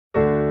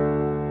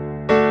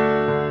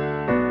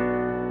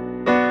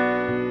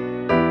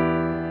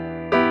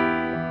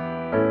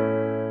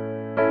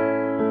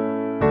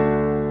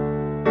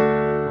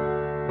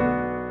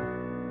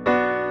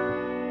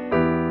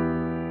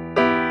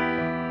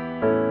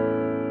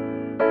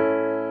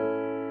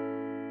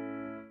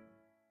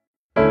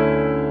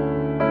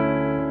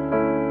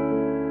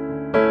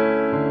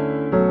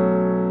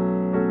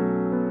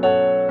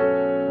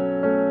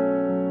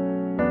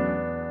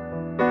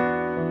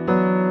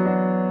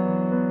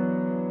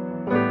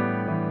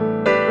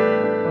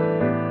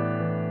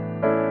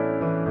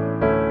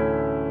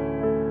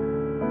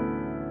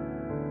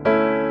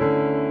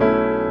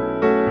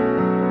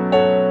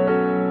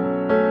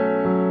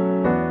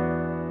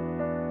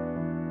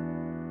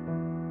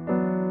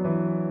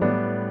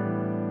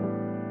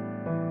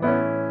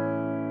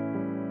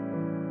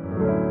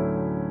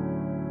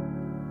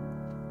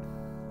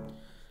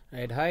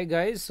Right, hi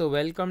guys, so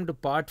welcome to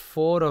part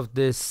 4 of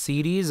this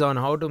series on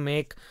how to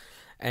make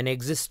an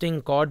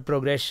existing chord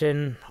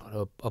progression,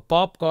 a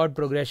pop chord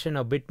progression,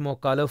 a bit more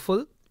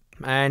colorful.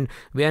 And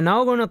we are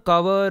now going to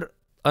cover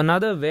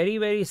another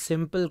very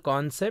simple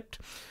concept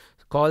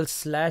called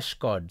slash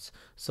chords.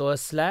 So a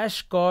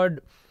slash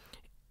chord,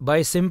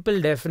 by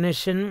simple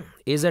definition,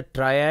 is a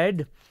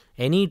triad,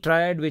 any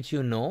triad which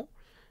you know,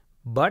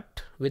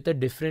 but with a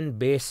different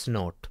bass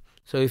note.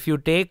 So if you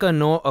take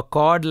a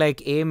chord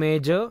like A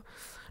major,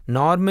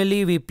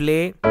 normally we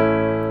play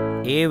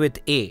A with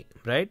A,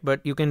 right? But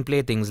you can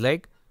play things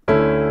like A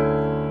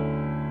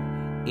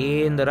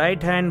in the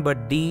right hand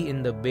but D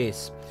in the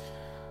bass.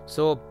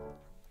 So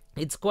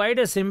it's quite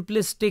a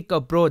simplistic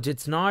approach.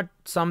 It's not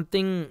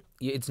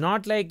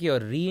like you're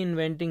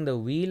reinventing the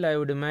wheel, I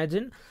would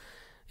imagine.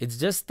 It's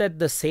just that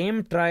the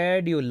same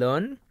triad you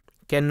learn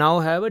can now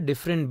have a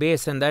different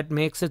bass, and that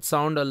makes it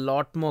sound a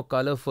lot more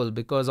colorful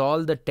because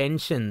all the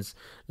tensions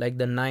like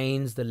the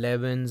 9s, the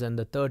 11s and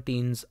the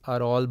 13s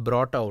are all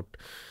brought out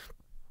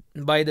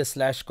by the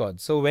slash chord.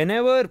 So when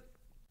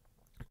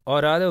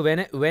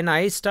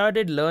I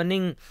started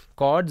learning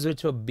chords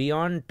which were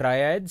beyond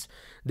triads,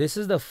 this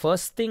is the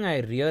first thing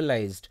I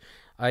realized.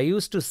 I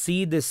used to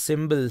see this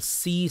symbol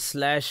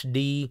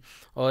C/D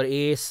or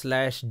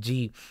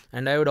A/G,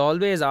 and I would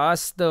always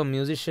ask the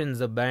musicians,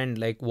 the band,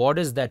 like, what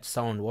is that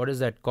sound? What is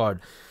that chord?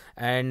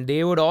 And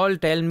they would all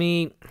tell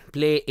me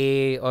play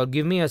A or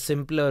give me a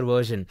simpler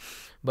version.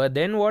 But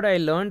then what I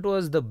learned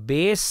was the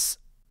bass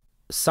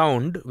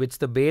sound which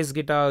the bass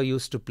guitar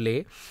used to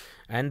play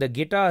and the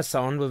guitar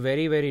sound were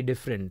very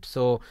different.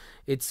 So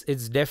it's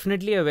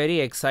definitely a very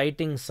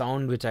exciting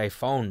sound which I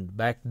found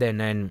back then,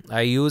 and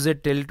I use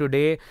it till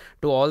today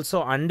to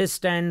also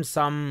understand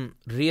some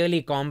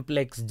really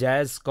complex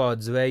jazz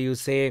chords where you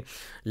say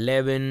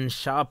 11,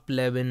 sharp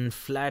 11,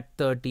 flat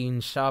 13,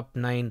 sharp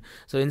 9.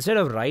 So instead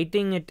of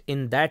writing it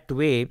in that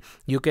way,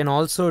 you can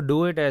also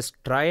do it as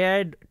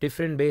triad,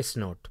 different bass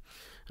note,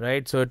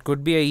 right? So it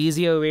could be an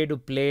easier way to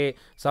play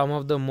some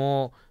of the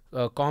more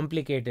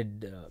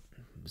complicated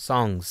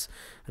songs,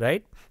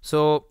 right?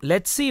 So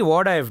let's see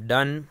what I've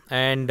done,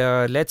 and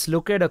let's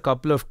look at a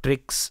couple of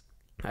tricks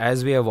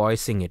as we are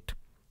voicing it.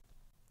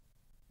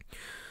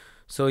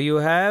 So you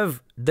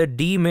have the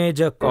D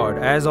major chord.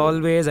 As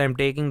always, I'm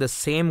taking the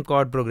same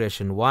chord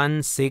progression: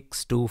 1,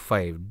 6, 2,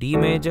 5. D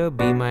major,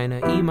 B minor,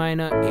 E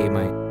minor,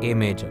 A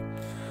major.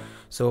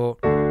 So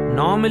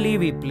normally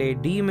we play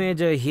D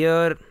major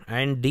here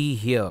and D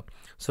here.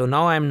 So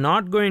now I'm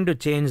not going to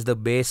change the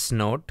bass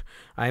note.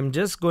 I'm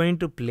just going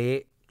to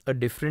play a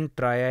different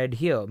triad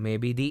here,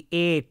 maybe the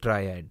A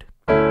triad.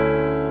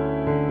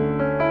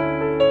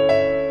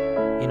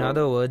 In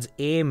other words,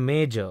 A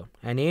major.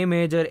 And A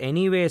major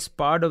anyway is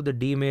part of the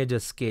D major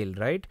scale,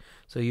 right?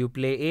 So you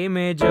play A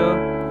major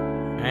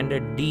and a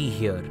D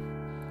here.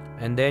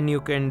 And then you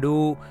can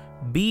do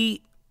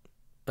B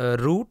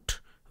root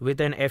with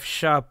an F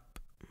sharp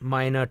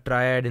minor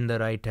triad in the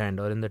right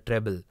hand or in the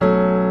treble.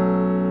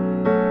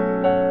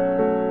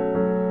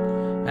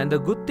 And the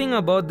good thing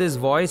about this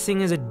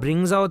voicing is it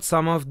brings out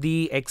some of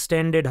the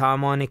extended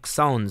harmonic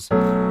sounds.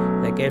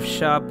 Like F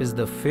sharp is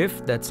the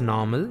 5th, that's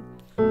normal.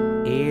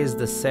 A is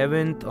the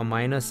 7th or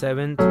minor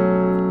 7th.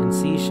 And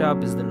C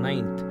sharp is the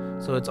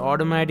 9th. So it's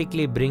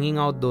automatically bringing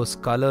out those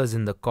colors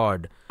in the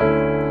chord.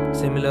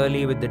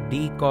 Similarly with the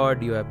D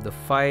chord, you have the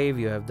 5,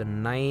 you have the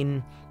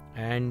 9,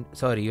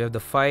 you have the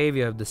 5,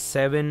 you have the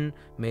 7,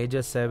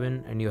 major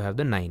 7, and you have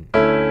the 9.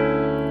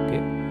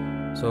 Okay,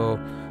 so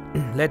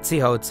let's see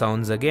how it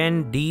sounds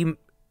again.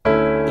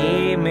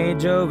 A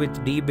major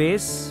with D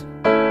bass,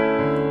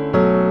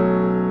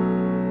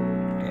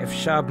 F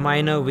sharp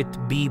minor with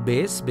B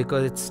bass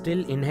because it's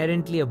still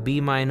inherently a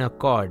B minor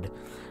chord,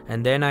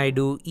 and then I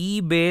do E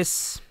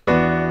bass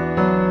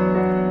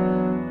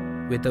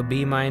with a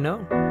B minor.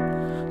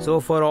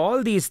 So for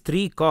all these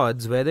three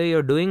chords, whether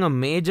you're doing a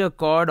major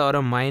chord or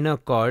a minor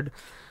chord,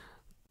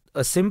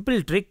 a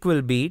simple trick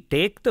will be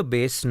take the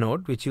bass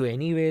note which you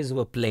anyways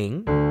were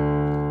playing,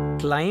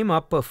 climb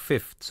up a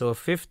 5th. So a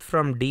 5th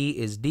from D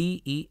is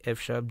D, E, F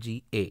sharp,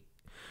 G, A,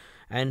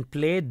 and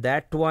play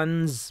that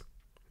one's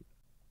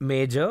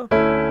major,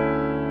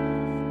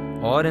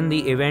 or in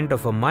the event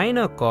of a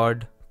minor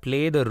chord,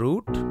 play the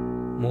root,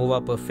 move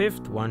up a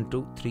 5th, 1,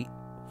 2, 3,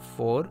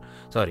 4,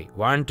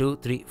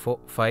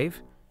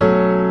 5,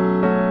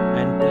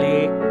 and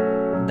play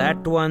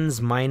that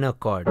one's minor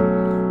chord,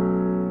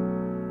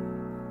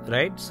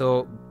 right?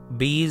 So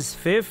B's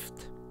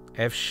 5th,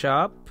 F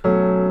sharp,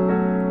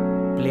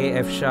 play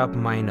F sharp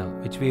minor,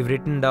 which we've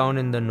written down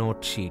in the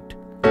note sheet.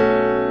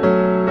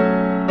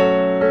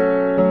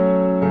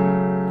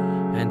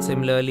 And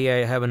similarly,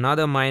 I have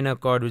another minor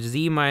chord which is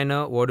E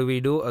minor. What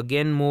do?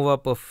 Again, move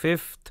up a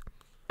 5th,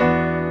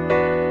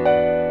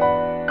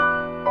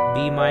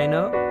 B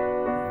minor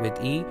with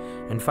E,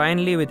 and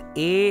finally with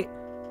A,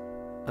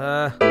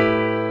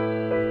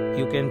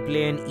 you can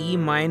play an E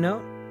minor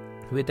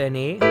with an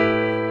A.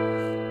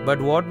 But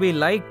what we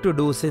like to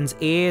do, since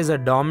A is a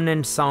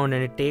dominant sound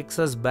and it takes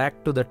us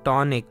back to the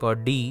tonic or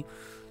D,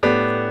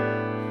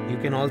 You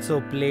can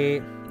also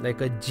play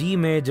like a G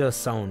major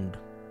sound,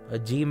 a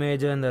G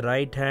major in the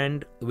right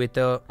hand with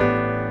a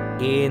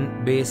A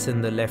bass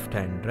in the left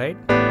hand, right?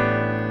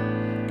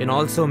 You can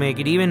also make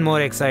it even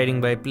more exciting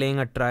by playing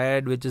a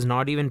triad which is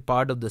not even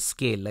part of the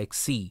scale, like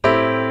C.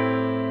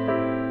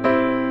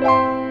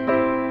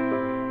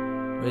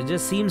 It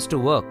just seems to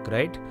work,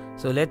 right?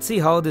 So let's see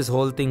how this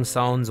whole thing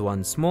sounds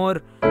once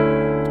more.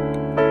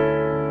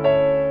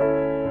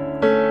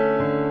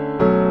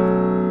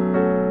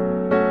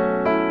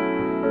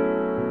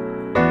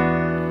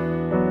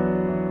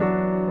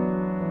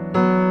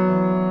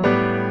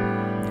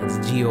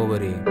 G over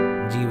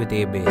A, G with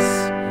A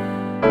bass.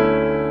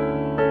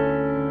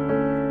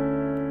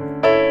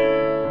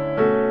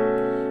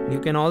 You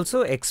can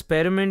also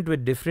experiment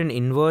with different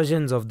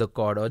inversions of the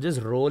chord, or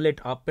just roll it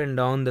up and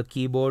down the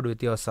keyboard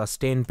with your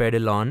sustain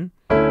pedal on.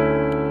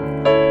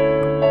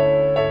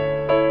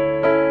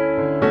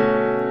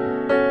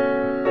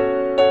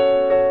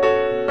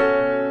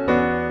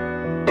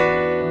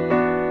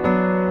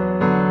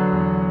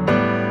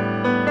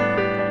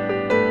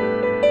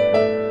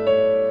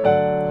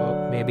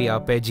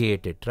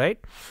 Arpeggiate it, right?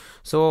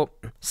 So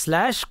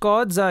slash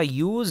chords are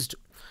used.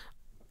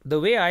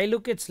 The way I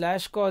look at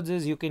slash chords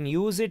is you can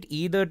use it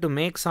either to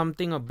make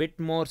something a bit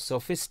more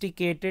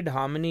sophisticated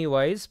harmony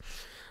wise,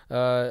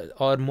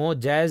 or more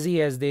jazzy,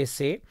 as they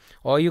say,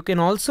 or you can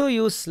also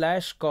use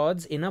slash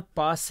chords in a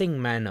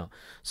passing manner.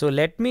 So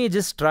let me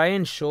just try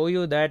and show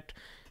you that,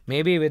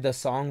 maybe with a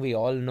song we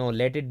all know,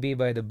 Let It Be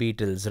by the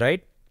Beatles,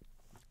 right?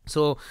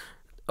 So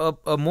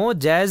a more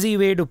jazzy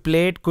way to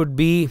play it could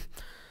be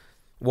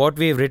what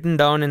we've written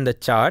down in the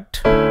chart.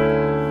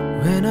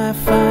 When I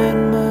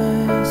find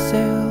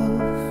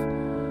myself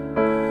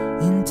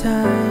in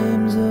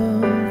times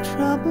of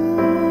trouble.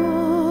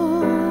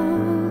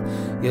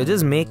 You're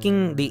just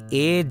making the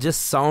A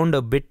just sound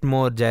a bit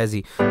more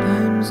jazzy.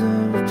 Times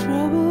of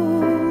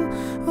trouble,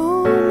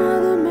 oh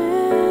Mother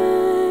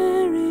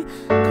Mary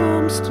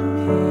comes to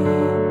me.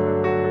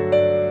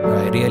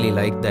 I really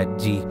like that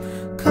G.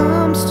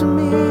 Comes to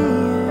me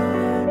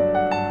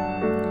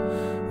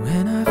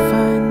when I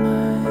find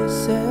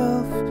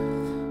myself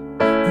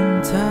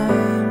in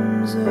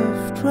times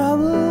of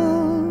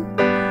trouble.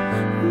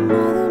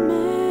 Mother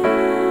Mary,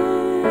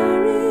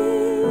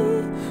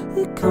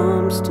 it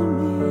comes to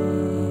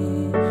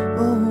me.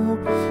 Oh,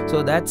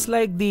 so that's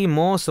like the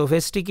more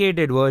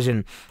sophisticated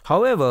version.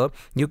 However,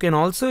 you can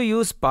also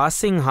use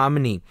passing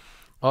harmony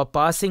or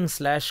passing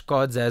slash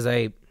chords, as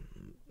I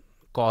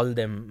call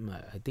them.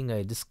 I think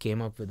I just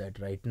came up with that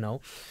right now.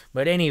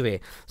 But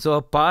anyway, so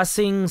a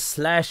passing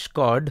slash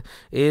chord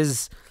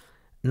is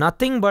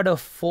nothing but a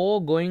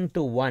 4 going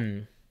to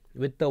 1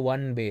 with the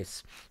 1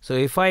 bass. So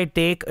if I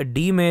take a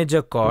D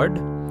major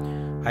chord,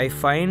 I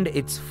find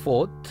its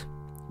 4th,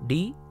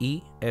 D,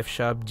 E, F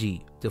sharp,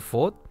 G, the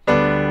 4th,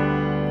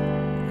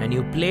 and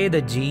you play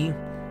the G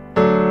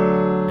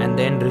and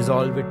then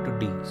resolve it to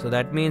D. So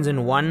that means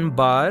in one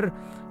bar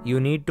you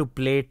need to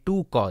play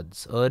 2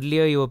 chords.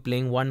 Earlier you were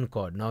playing 1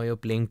 chord, now you're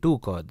playing 2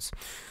 chords.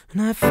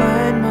 And I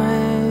find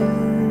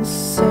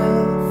myself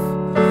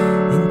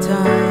in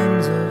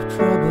times of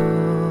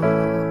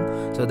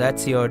trouble. So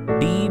that's your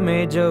D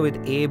major with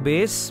A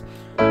bass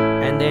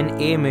and then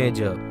A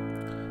major.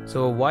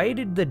 So why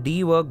did the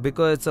D work?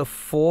 Because it's a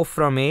 4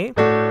 from A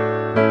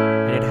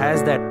and it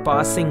has that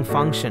passing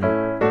function.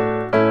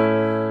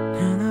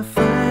 And I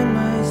find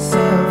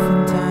myself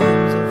in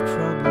times of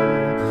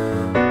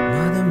trouble.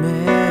 Mother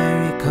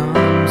Mary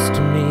comes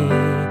to me.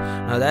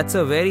 Now that's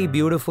a very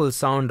beautiful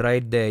sound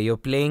right there. You're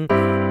playing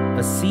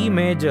a C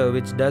major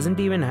which doesn't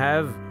even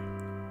have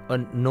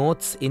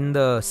notes in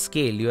the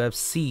scale. You have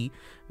C,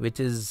 which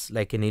is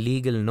like an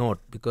illegal note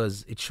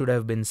because it should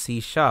have been C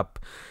sharp,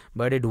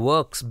 but it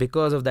works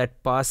because of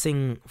that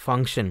passing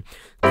function.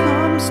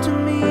 Comes to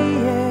me,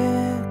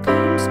 yeah,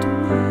 comes to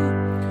me.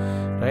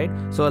 Right?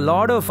 So a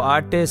lot of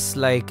artists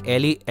like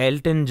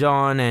Elton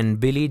John and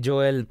Billy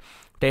Joel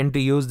tend to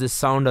use this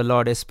sound a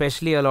lot,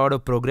 especially a lot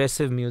of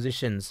progressive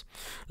musicians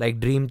like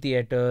Dream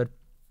Theater,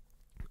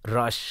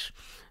 Rush,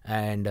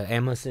 and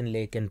Emerson,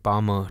 Lake and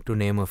Palmer, to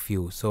name a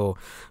few. So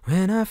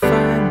when I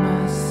find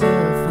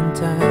myself in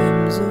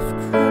times of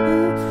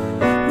trouble,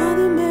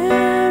 Mother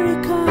Mary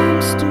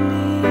comes to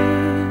me,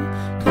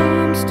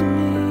 comes to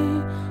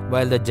me.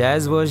 While the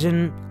jazz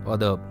version or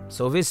the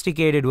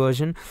sophisticated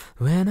version,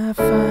 when I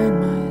find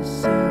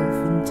myself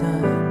in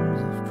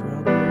times of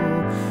trouble,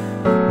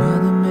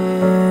 Mother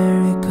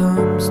Mary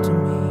comes to me.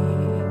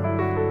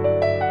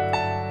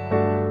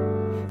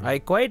 I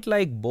quite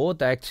like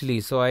both actually,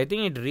 so I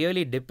think it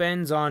really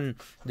depends on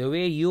the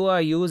way you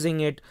are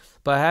using it.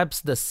 Perhaps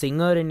the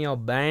singer in your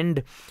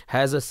band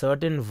has a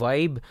certain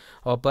vibe,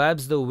 or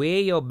perhaps the way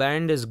your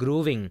band is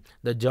grooving,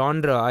 the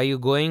genre. Are you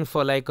going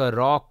for like a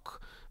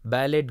rock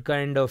ballad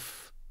kind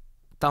of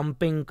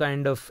thumping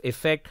kind of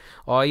effect,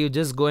 or are you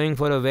just going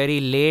for a very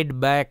laid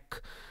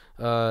back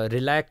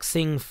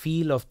relaxing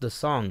feel of the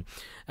song?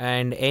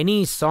 And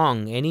any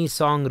song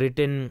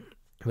written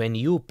when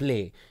you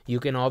play, you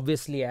can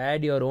obviously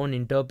add your own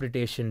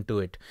interpretation to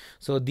it.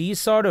 So these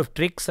sort of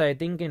tricks, I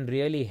think, can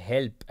really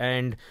help,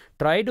 and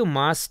try to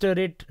master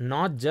it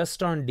not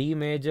just on D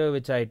major,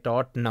 which I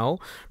taught now.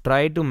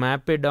 Try to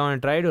map it down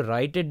and try to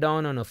write it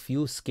down on a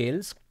few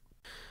scales.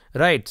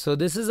 Right, so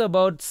this is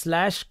about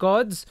slash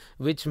chords,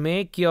 which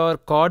make your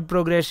chord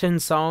progression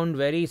sound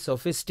very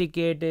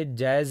sophisticated,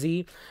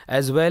 jazzy,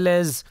 as well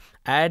as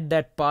add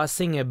that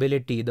passing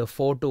ability, the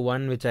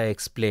 4-to-1, which I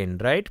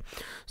explained, right?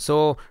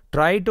 So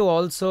try to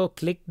also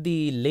click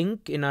the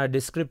link in our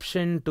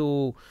description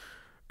to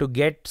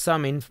get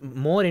some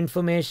more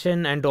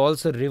information, and to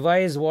also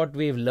revise what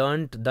we've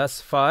learned thus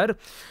far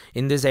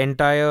in this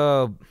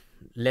entire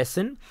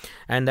lesson,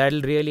 and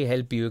that'll really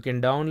help you. You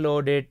can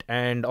download it,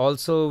 and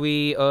also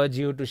we urge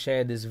you to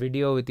share this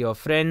video with your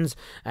friends,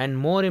 and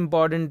more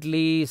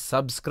importantly,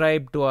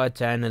 subscribe to our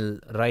channel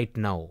right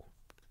now,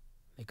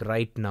 like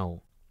right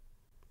now.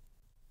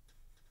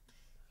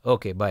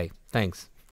 Okay, bye, thanks.